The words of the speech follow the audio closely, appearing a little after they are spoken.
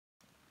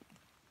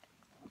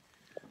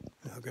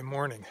Good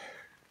morning.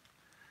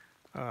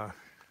 You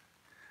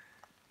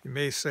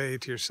may say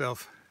to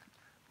yourself,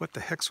 what the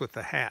heck's with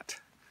the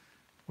hat?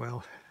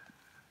 Well,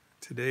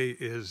 today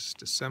is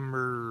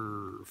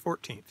December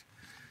 14th,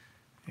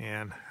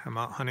 and I'm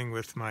out hunting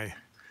with my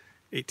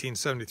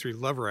 1873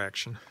 lever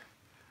action.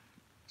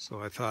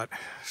 So I thought,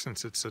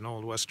 since it's an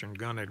old Western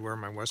gun, I'd wear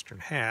my Western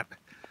hat,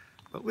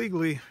 but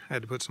legally I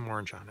had to put some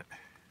orange on it.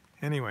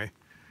 Anyway,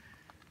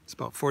 it's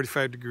about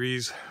 45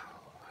 degrees,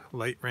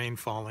 light rain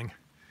falling.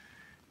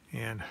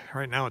 And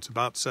right now it's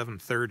about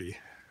 7:30.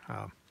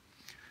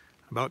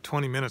 About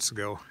 20 minutes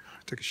ago,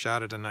 I took a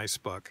shot at a nice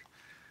buck.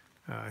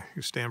 He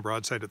was standing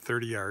broadside at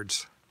 30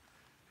 yards.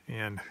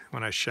 And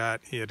when I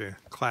shot, he had a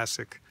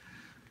classic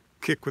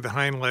kick with the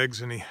hind legs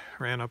and he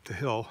ran up the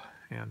hill.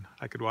 And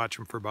I could watch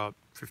him for about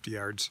 50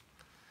 yards.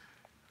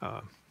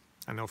 I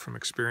know from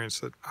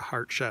experience that a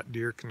heart-shot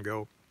deer can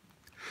go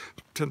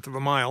a tenth of a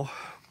mile.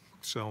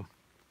 So,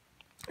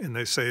 and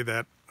they say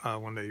that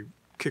when they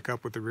kick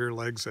up with the rear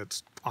legs,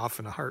 that's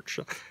often a heart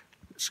shot.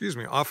 Excuse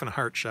me, often a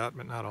heart shot,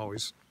 but not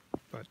always.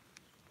 But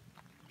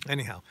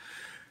anyhow,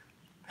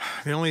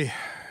 the only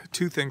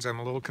two things I'm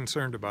a little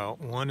concerned about.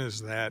 One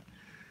is that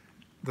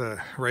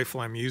the rifle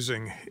I'm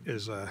using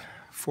is a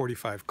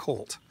 .45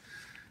 Colt,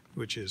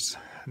 which is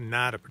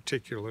not a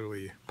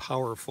particularly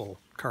powerful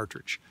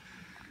cartridge.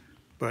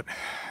 But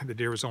the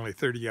deer was only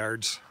 30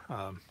 yards.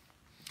 I'm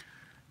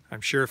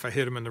sure if I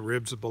hit him in the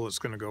ribs, the bullet's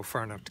going to go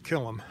far enough to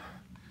kill him.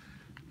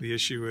 The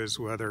issue is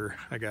whether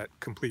I got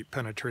complete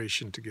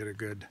penetration to get a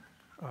good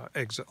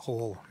exit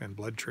hole and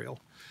blood trail.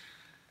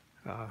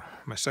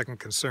 My second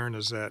concern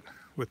is that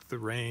with the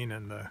rain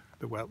and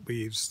the wet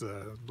leaves,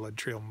 the blood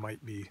trail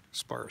might be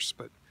sparse,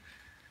 but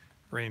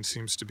rain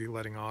seems to be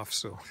letting off,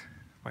 so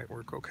it might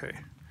work okay.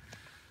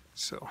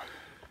 So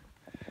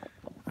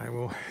I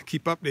will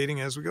keep updating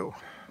as we go.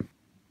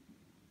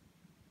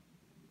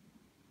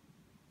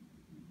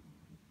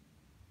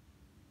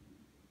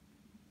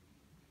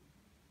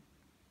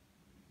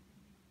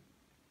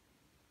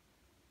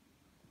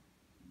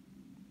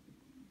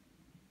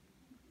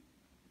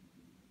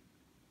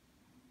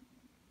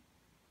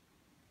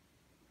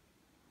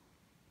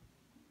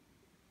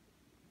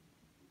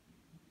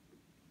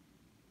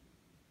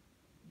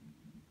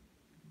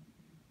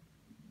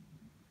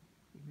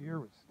 The deer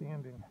was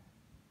standing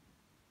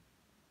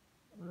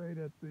right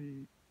at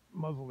the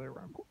muzzle there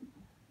where I'm pointing.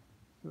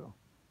 So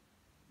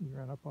he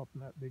ran up in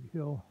that big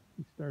hill.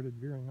 He started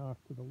veering off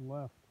to the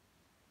left,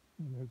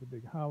 and there's a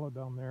big hollow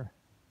down there.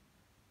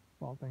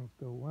 If all things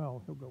go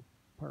well, he'll go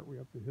partway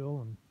up the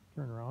hill and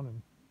turn around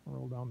and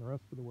roll down the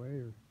rest of the way,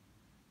 or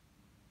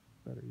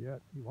better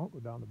yet, he won't go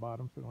down the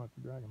bottom, so I don't have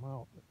to drag him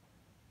out. But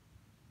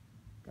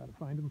gotta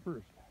find him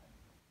first.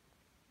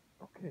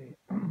 Okay,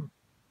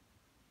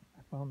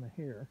 I found the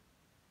hair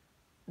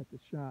at the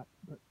shot,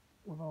 but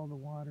with all the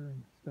water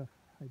and stuff,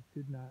 I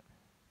could not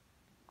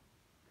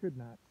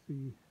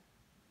see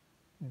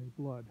any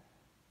blood.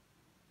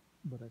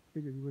 But I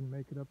figured he wouldn't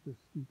make it up this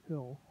steep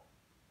hill,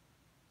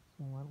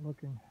 so I went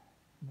looking,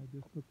 and I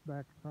just looked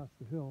back across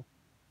the hill,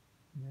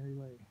 and there he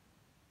lay.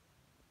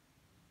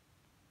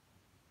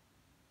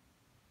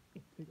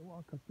 Let's take a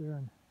walk up there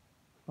and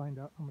find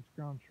out how much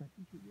ground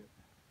shrinkage we get.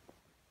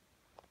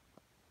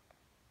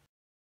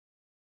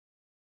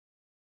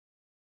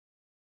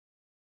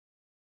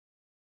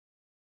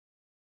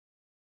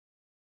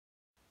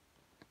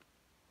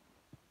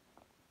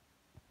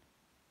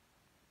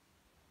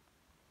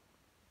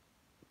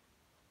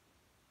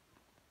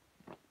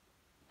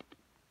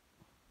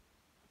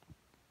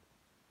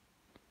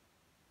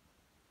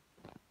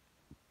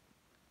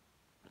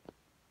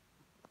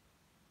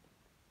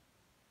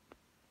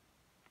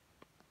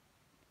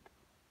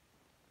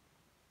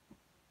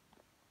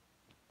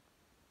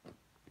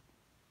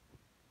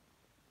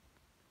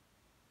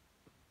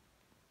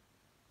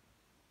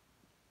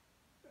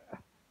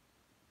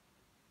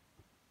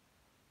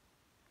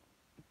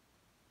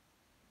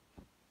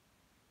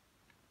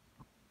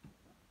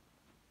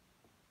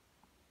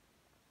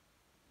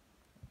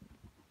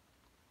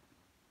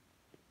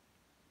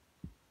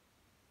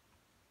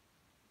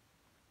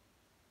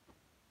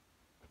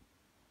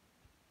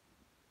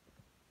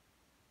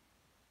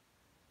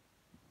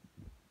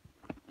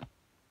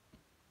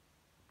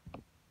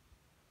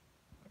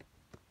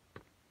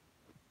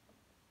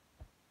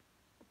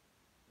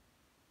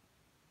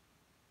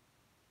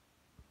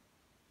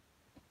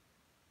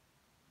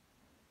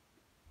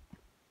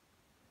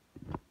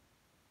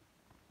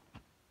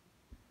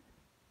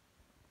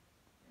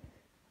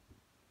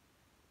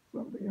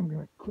 Someday I'm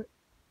going to quit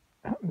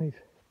hunting these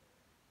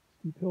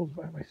steep hills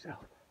by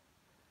myself.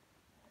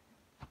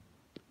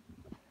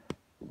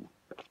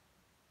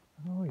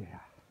 Oh yeah.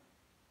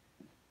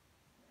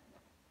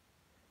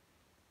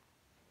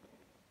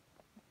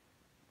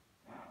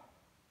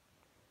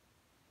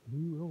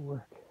 He will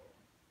work.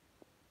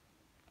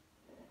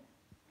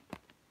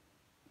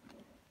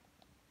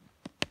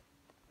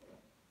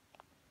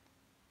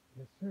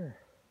 Yes, sir.